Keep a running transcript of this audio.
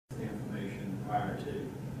prior to.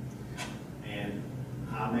 And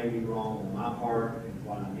I may be wrong on my part in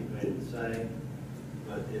what I'm getting ready to say,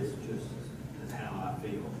 but this just is how I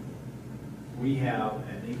feel. We have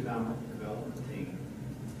an economic development team.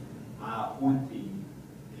 My appointee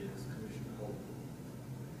is Commissioner Holt.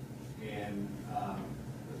 And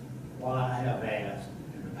what I have asked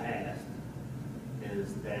in the past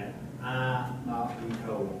is that I not be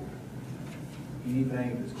told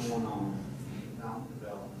anything that's going on in economic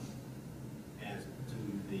development as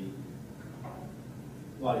to the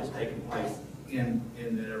what is taking place in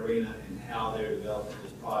the arena and how they're developing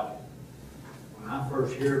this project. When I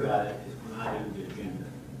first hear about it is when I do the agenda.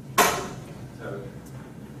 So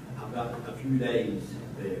I've got a few days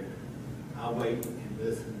there. I wait and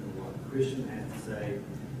listen to what Christian has to say,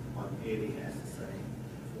 what Eddie has to say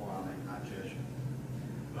before I make my judgment.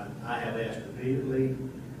 But I have asked repeatedly,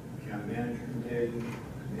 the county manager can tell you,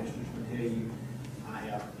 commissioners can tell you, I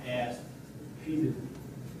have asked repeatedly,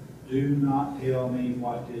 do not tell me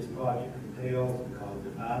what this project entails, because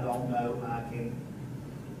if I don't know, I can't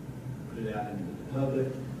put it out into the public.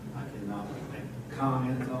 I cannot make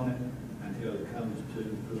comments on it until it comes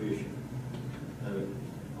to fruition. So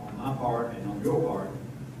on my part and on your part,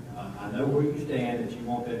 I know where you stand, that you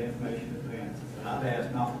want that information in advance, but I've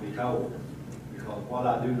asked not to be told, because what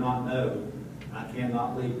I do not know, I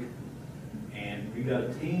cannot leak. And we've got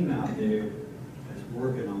a team out there that's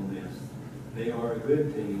working on this. They are a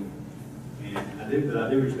good team. And I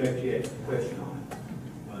do respect you asking a question on it.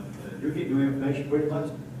 But you're getting your information pretty much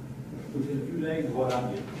within a few days of what I'm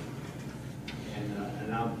getting.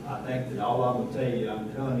 And I think that all I'm going to tell you,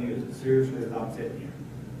 I'm telling you as seriously as I'm sitting here.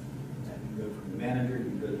 You can go from the manager, you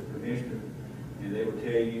can go to the commissioner, and they will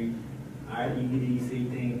tell you, our EDC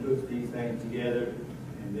team puts these things together,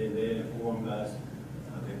 and then they inform us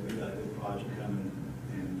that we've got a good project coming.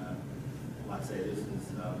 And like I say, this is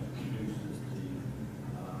reduces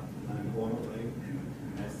the unemployment rate, and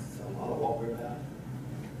that's a lot of what we're about.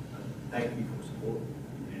 Thank you for support,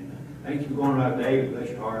 and thank you for going around David. Bless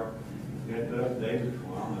your heart. You had to put up with David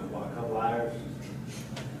for, I don't know, what, a couple hours.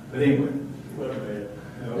 But anyway.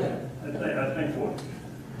 I think what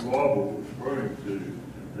Rob was referring to,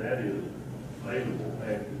 that is available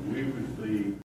after we receive